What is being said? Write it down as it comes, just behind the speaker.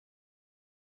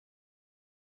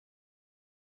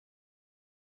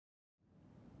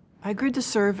I agreed to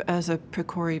serve as a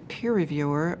PCORI peer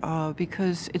reviewer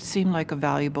because it seemed like a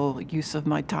valuable use of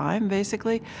my time,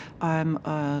 basically. I'm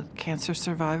a cancer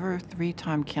survivor,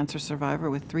 three-time cancer survivor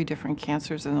with 3 different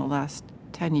cancers in the last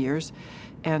 10 years.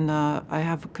 And I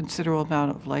have a considerable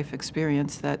amount of life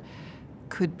experience that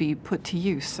could be put to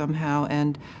use somehow.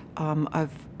 And I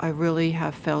really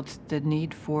have felt the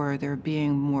need for there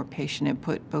being more patient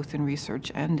input, both in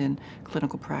research and in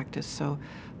clinical practice. So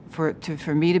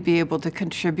for me to be able to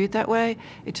contribute that way,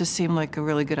 it just seemed like a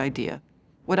really good idea.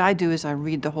 What I do is I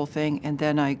read the whole thing, and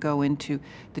then I go into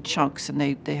the chunks, and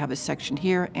they have a section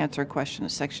here, answer a question, a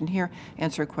section here,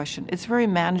 answer a question. It's very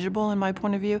manageable in my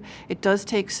point of view. It does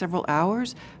take several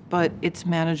hours, but it's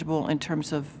manageable in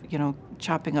terms of,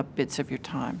 chopping up bits of your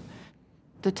time.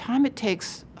 The time it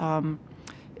takes,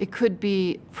 it could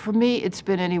be, for me, it's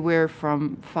been anywhere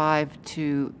from 5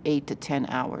 to 8 to 10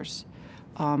 hours.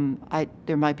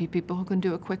 There might be people who can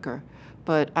do it quicker,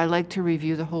 but I like to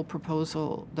review the whole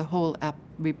proposal, the whole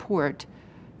report,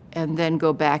 and then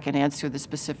go back and answer the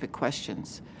specific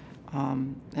questions.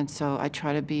 And so I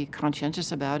try to be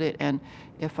conscientious about it. And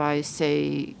if I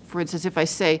say, for instance, if I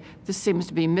say, this seems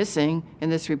to be missing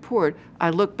in this report, I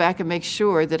look back and make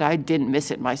sure that I didn't miss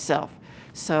it myself.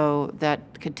 So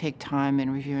that could take time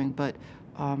in reviewing, but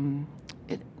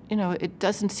it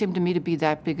doesn't seem to me to be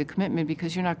that big a commitment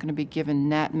because you're not going to be given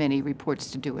that many reports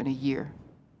to do in a year.